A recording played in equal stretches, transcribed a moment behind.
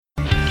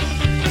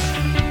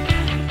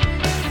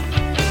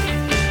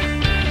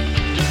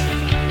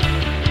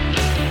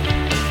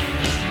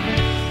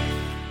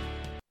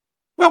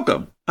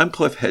Welcome. I'm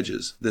Cliff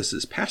Hedges. This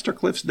is Pastor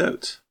Cliff's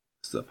Notes.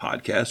 It's the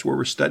podcast where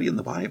we're studying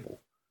the Bible.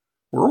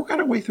 We're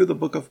working our way through the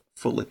book of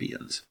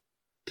Philippians.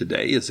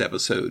 Today is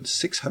episode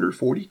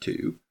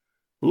 642.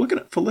 We're looking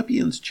at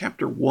Philippians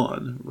chapter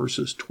 1,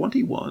 verses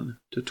 21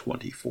 to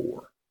 24.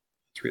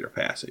 Let's read our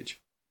passage.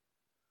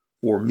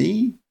 For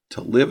me, to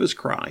live is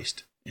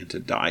Christ, and to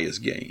die is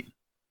gain.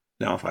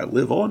 Now, if I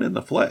live on in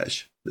the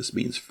flesh, this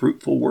means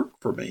fruitful work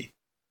for me,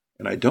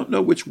 and I don't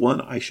know which one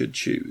I should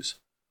choose.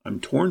 I'm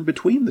torn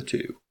between the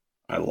two.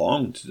 I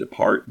long to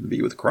depart and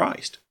be with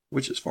Christ,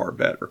 which is far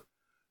better,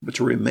 but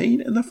to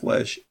remain in the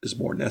flesh is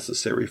more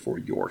necessary for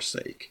your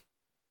sake.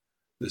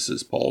 This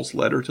is Paul's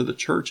letter to the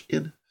church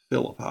in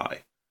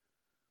Philippi.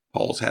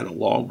 Paul's had a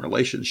long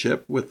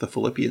relationship with the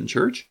Philippian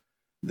church.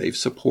 They've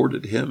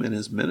supported him in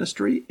his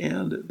ministry,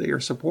 and they are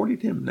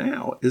supporting him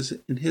now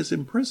in his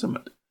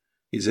imprisonment.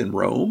 He's in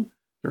Rome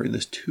during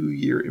this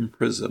 2-year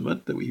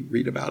imprisonment that we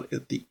read about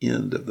at the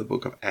end of the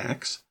book of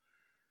Acts.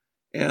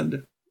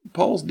 And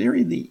Paul's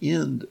nearing the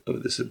end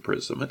of this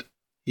imprisonment.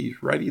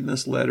 He's writing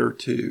this letter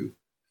to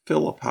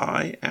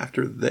Philippi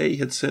after they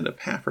had sent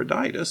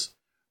Epaphroditus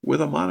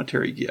with a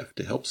monetary gift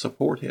to help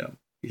support him.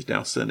 He's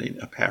now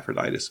sending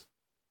Epaphroditus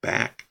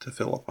back to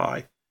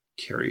Philippi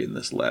carrying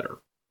this letter.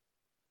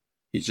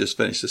 He's just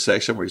finished a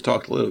section where he's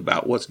talked a little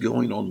about what's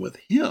going on with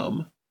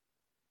him,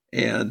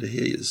 and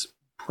his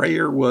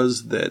prayer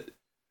was that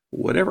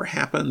whatever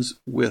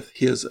happens with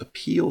his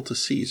appeal to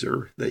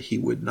Caesar, that he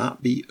would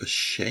not be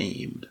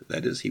ashamed.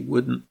 That is, he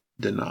wouldn't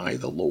deny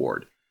the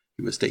Lord.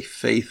 He would stay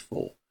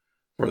faithful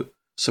for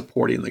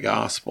supporting the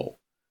gospel.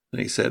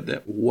 And he said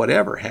that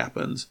whatever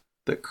happens,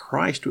 that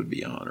Christ would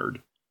be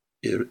honored,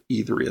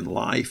 either in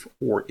life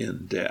or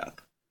in death.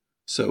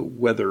 So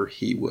whether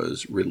he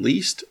was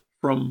released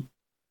from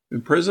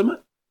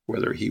imprisonment,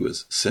 whether he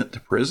was sent to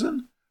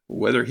prison,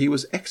 whether he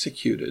was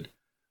executed,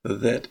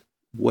 that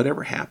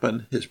whatever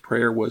happened, his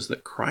prayer was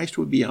that Christ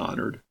would be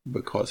honored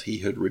because he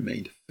had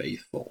remained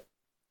faithful.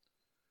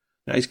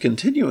 Now he's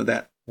continuing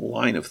that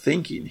line of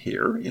thinking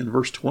here in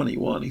verse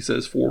 21. He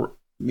says, for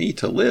me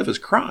to live is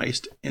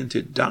Christ, and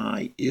to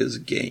die is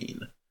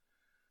gain.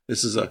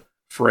 This is a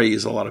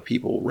phrase a lot of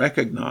people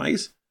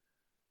recognize,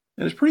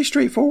 and it's pretty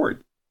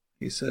straightforward.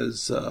 He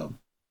says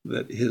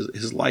that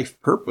his life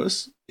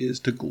purpose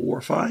is to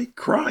glorify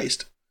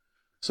Christ.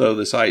 So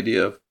this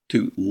idea of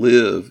to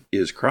live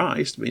is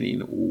Christ, meaning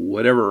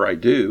whatever I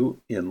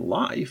do in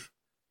life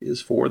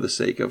is for the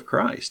sake of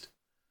Christ.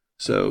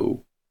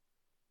 So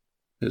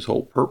his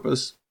whole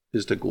purpose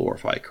is to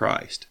glorify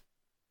Christ.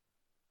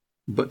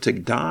 But to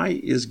die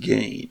is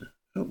gain.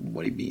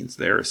 What he means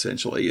there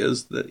essentially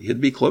is that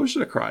he'd be closer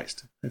to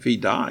Christ. If he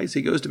dies,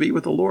 he goes to be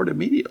with the Lord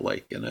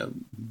immediately in a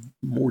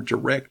more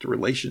direct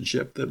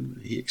relationship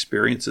than he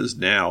experiences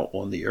now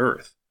on the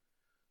earth.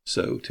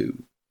 So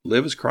to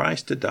live is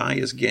Christ, to die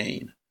is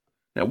gain.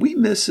 Now, we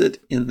miss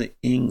it in the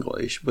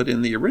English, but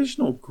in the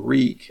original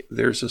Greek,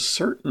 there's a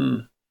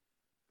certain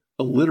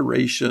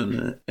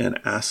alliteration and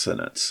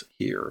assonance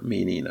here,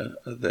 meaning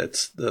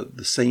that's the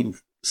same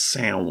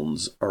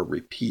sounds are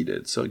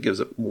repeated. So it gives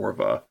it more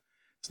of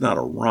it's not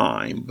a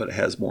rhyme, but it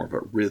has more of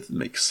a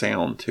rhythmic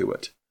sound to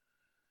it.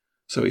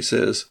 So he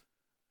says,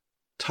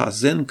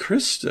 tazen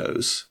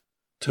Christos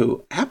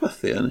to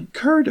apathen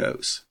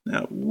kurdos.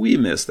 Now, we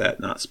miss that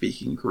not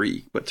speaking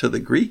Greek, but to the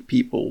Greek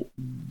people,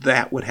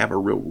 that would have a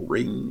real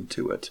ring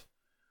to it,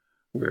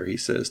 where he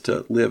says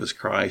to live is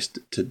Christ,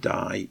 to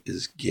die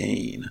is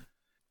gain.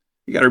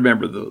 You got to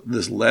remember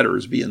this letter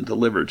is being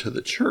delivered to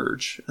the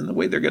church, and the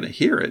way they're going to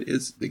hear it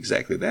is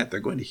exactly that. They're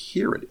going to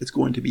hear it. It's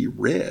going to be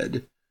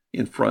read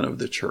in front of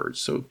the church,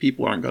 so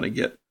people aren't going to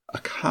get a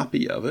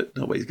copy of it.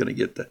 Nobody's going to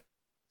get to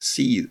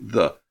see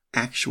the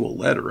actual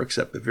letter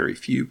except a very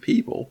few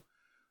people.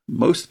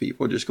 Most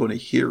people are just going to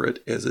hear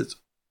it as it's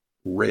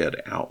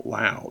read out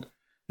loud.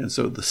 And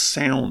so the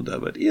sound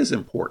of it is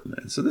important.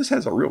 And so this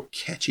has a real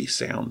catchy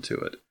sound to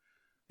it.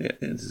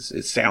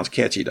 It sounds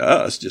catchy to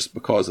us just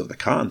because of the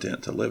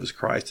content, to live as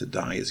Christ, to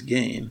die as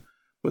gain.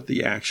 But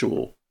the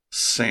actual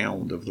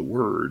sound of the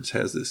words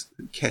has this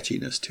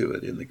catchiness to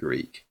it in the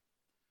Greek.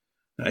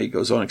 Now he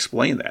goes on to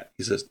explain that.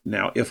 He says,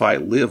 now if I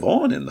live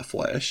on in the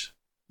flesh,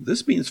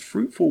 this means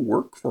fruitful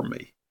work for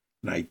me.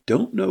 And I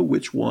don't know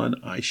which one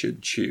I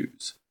should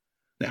choose.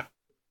 Now,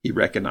 he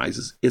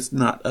recognizes it's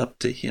not up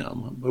to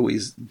him, but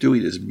he's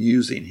doing his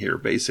musing here,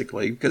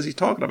 basically, because he's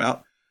talking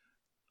about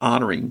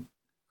honoring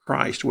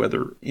Christ,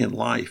 whether in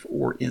life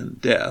or in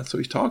death. So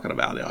he's talking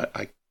about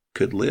I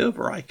could live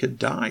or I could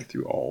die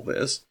through all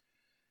this.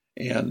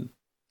 And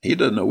he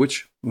doesn't know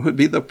which would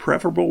be the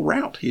preferable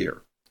route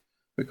here,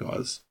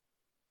 because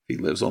if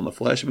he lives on the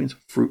flesh, it means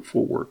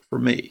fruitful work for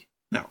me.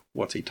 Now,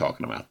 what's he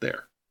talking about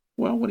there?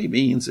 Well, what he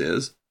means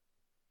is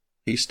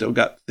he's still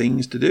got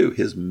things to do.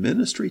 His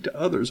ministry to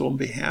others on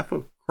behalf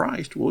of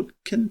Christ will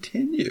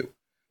continue.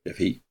 If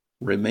he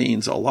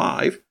remains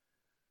alive,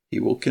 he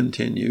will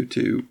continue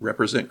to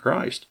represent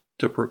Christ,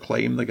 to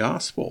proclaim the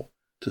gospel,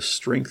 to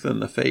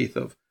strengthen the faith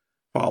of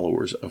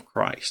followers of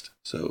Christ.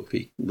 So if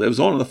he lives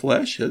on in the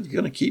flesh, he's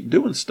going to keep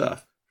doing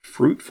stuff,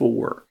 fruitful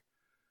work.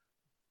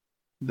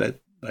 that,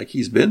 like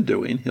he's been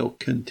doing, he'll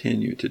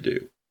continue to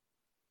do.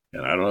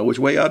 And I don't know which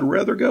way I'd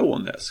rather go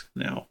on this.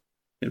 Now,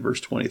 in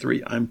verse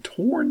 23, I'm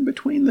torn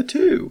between the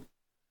two.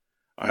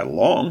 I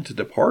long to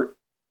depart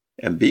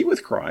and be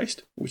with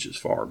Christ, which is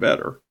far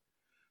better,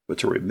 but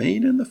to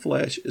remain in the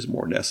flesh is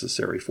more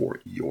necessary for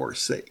your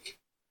sake.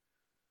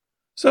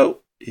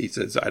 So he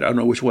says, I don't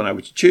know which one I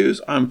would choose.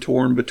 I'm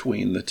torn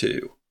between the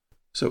two.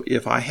 So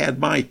if I had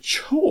my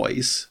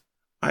choice,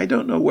 I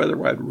don't know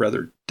whether I'd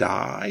rather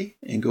die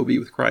and go be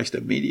with Christ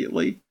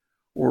immediately,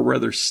 or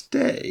rather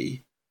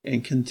stay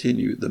and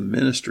continue the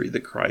ministry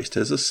that Christ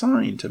has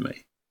assigned to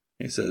me.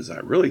 He says, I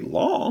really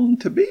long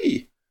to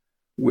be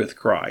with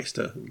Christ,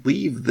 to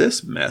leave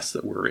this mess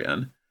that we're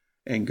in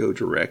and go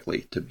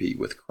directly to be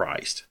with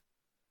Christ.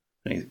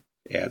 And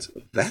he adds,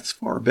 that's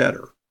far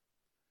better.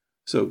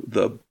 So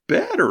the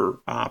better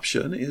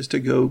option is to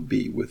go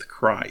be with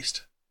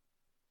Christ.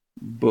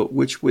 But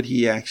which would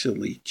he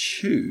actually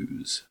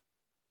choose?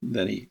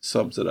 Then he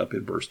sums it up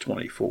in verse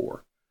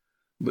 24.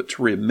 But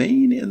to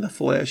remain in the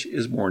flesh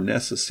is more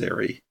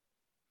necessary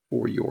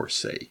for your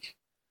sake.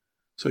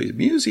 So he's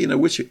musing on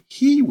which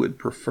he would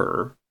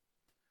prefer.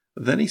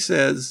 Then he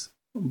says,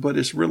 but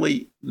it's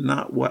really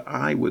not what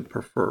I would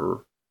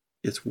prefer.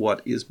 It's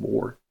what is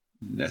more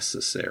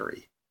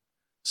necessary.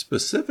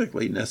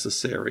 Specifically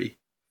necessary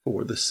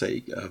for the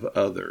sake of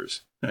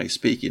others. Now he's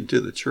speaking to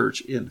the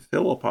church in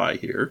Philippi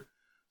here.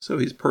 So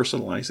he's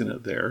personalizing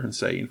it there and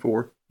saying,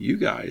 for you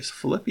guys,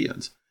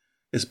 Philippians,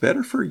 it's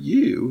better for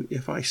you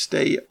if I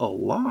stay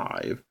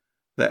alive.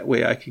 That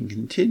way I can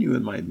continue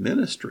in my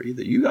ministry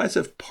that you guys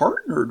have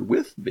partnered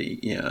with me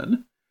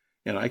in,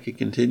 and I can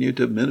continue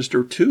to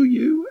minister to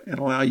you and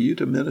allow you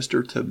to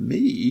minister to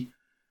me.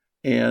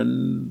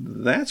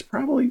 And that's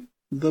probably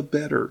the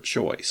better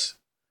choice.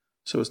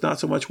 So it's not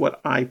so much what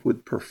I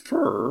would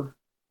prefer,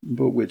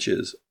 but which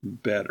is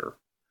better.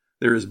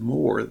 There is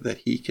more that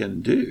he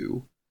can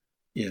do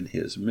in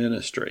his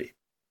ministry.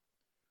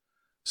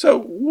 So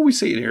what we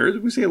see in here is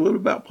we see a little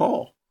about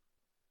Paul.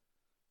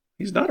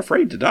 He's not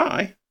afraid to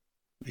die.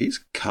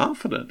 He's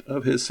confident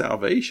of his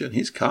salvation.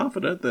 He's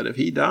confident that if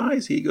he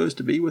dies, he goes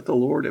to be with the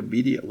Lord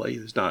immediately.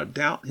 There's not a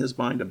doubt in his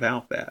mind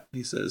about that.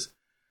 He says,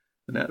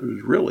 and that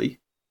was really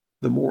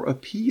the more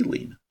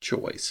appealing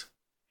choice.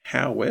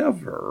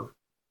 However,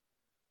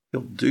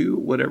 he'll do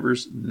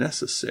whatever's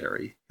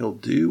necessary. He'll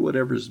do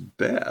whatever's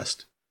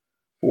best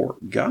for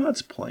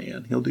God's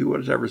plan. He'll do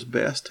whatever's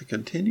best to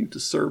continue to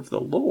serve the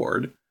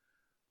Lord,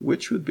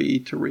 which would be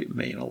to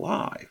remain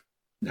alive.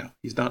 Now,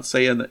 he's not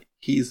saying that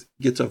he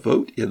gets a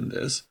vote in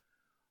this,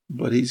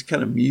 but he's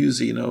kind of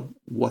musing of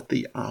what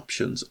the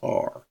options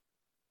are.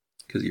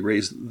 Because he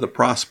raised the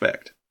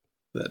prospect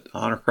that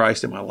honor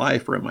Christ in my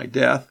life or in my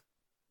death.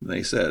 And then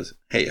he says,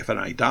 hey, if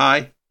I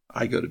die,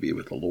 I go to be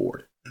with the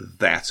Lord.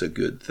 That's a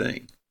good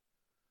thing.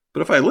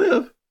 But if I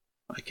live,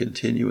 I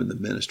continue in the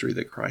ministry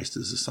that Christ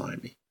has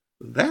assigned me.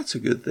 That's a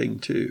good thing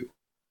too.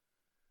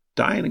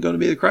 Dying and going to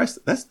be with Christ,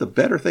 that's the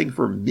better thing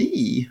for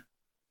me.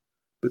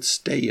 But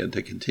staying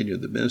to continue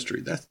the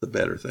ministry, that's the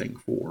better thing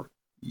for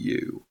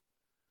you.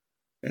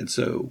 And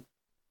so,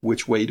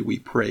 which way do we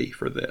pray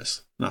for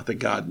this? Not that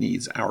God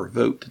needs our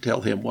vote to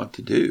tell him what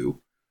to do,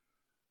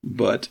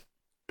 but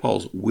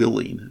Paul's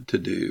willing to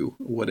do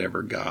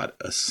whatever God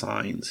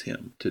assigns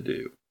him to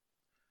do.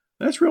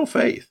 That's real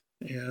faith.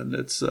 And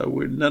it's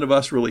none of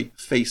us really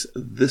face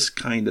this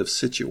kind of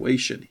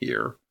situation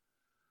here.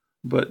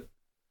 But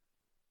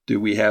do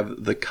we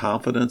have the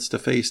confidence to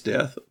face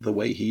death the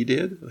way he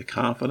did? The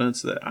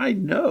confidence that I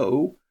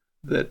know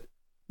that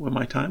when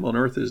my time on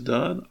earth is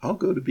done, I'll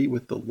go to be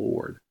with the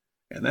Lord.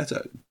 And that's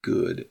a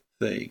good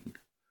thing.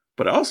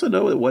 But I also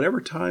know that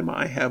whatever time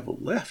I have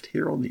left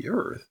here on the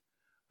earth,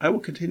 I will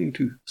continue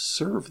to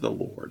serve the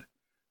Lord,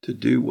 to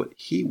do what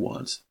he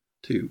wants,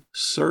 to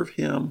serve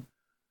him,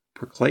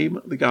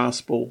 proclaim the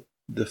gospel,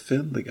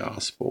 defend the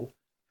gospel,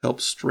 help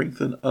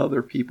strengthen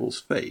other people's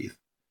faith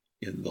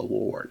in the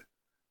Lord.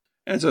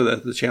 And so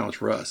that's the challenge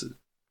for us.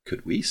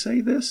 Could we say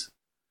this?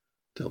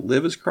 To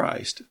live is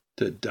Christ,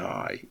 to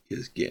die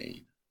is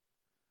gain.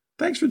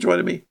 Thanks for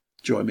joining me.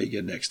 Join me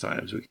again next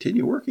time as we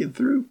continue working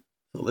through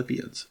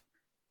Philippians.